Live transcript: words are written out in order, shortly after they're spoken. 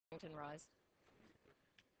Washington rise.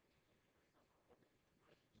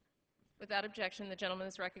 Without objection, the gentleman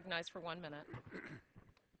is recognized for 1 minute.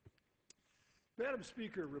 Madam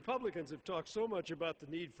Speaker, Republicans have talked so much about the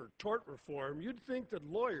need for tort reform, you'd think that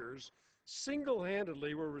lawyers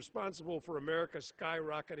single-handedly were responsible for America's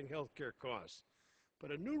skyrocketing health care costs.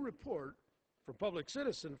 But a new report from Public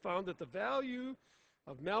Citizen found that the value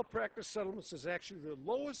of malpractice settlements is actually the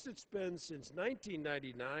lowest it's been since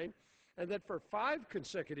 1999, and that for 5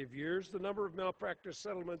 consecutive years, the number of malpractice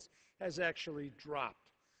settlements has actually dropped.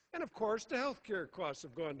 And of course, the health care costs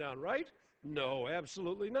have gone down, right? No,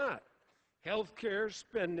 absolutely not. Health care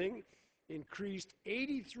spending increased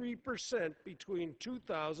 83% between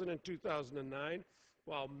 2000 and 2009,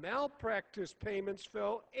 while malpractice payments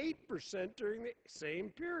fell 8% during the same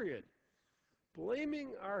period. Blaming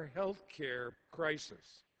our health care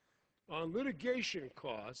crisis on litigation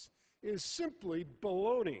costs is simply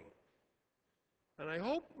baloney. And I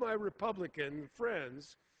hope my Republican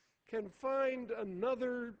friends can find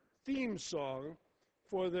another theme song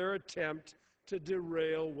for their attempt to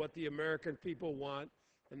derail what the American people want,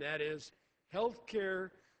 and that is health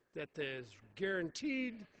care that is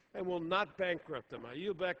guaranteed and will not bankrupt them. I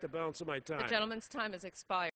yield back the balance of my time. The gentleman's time has expired.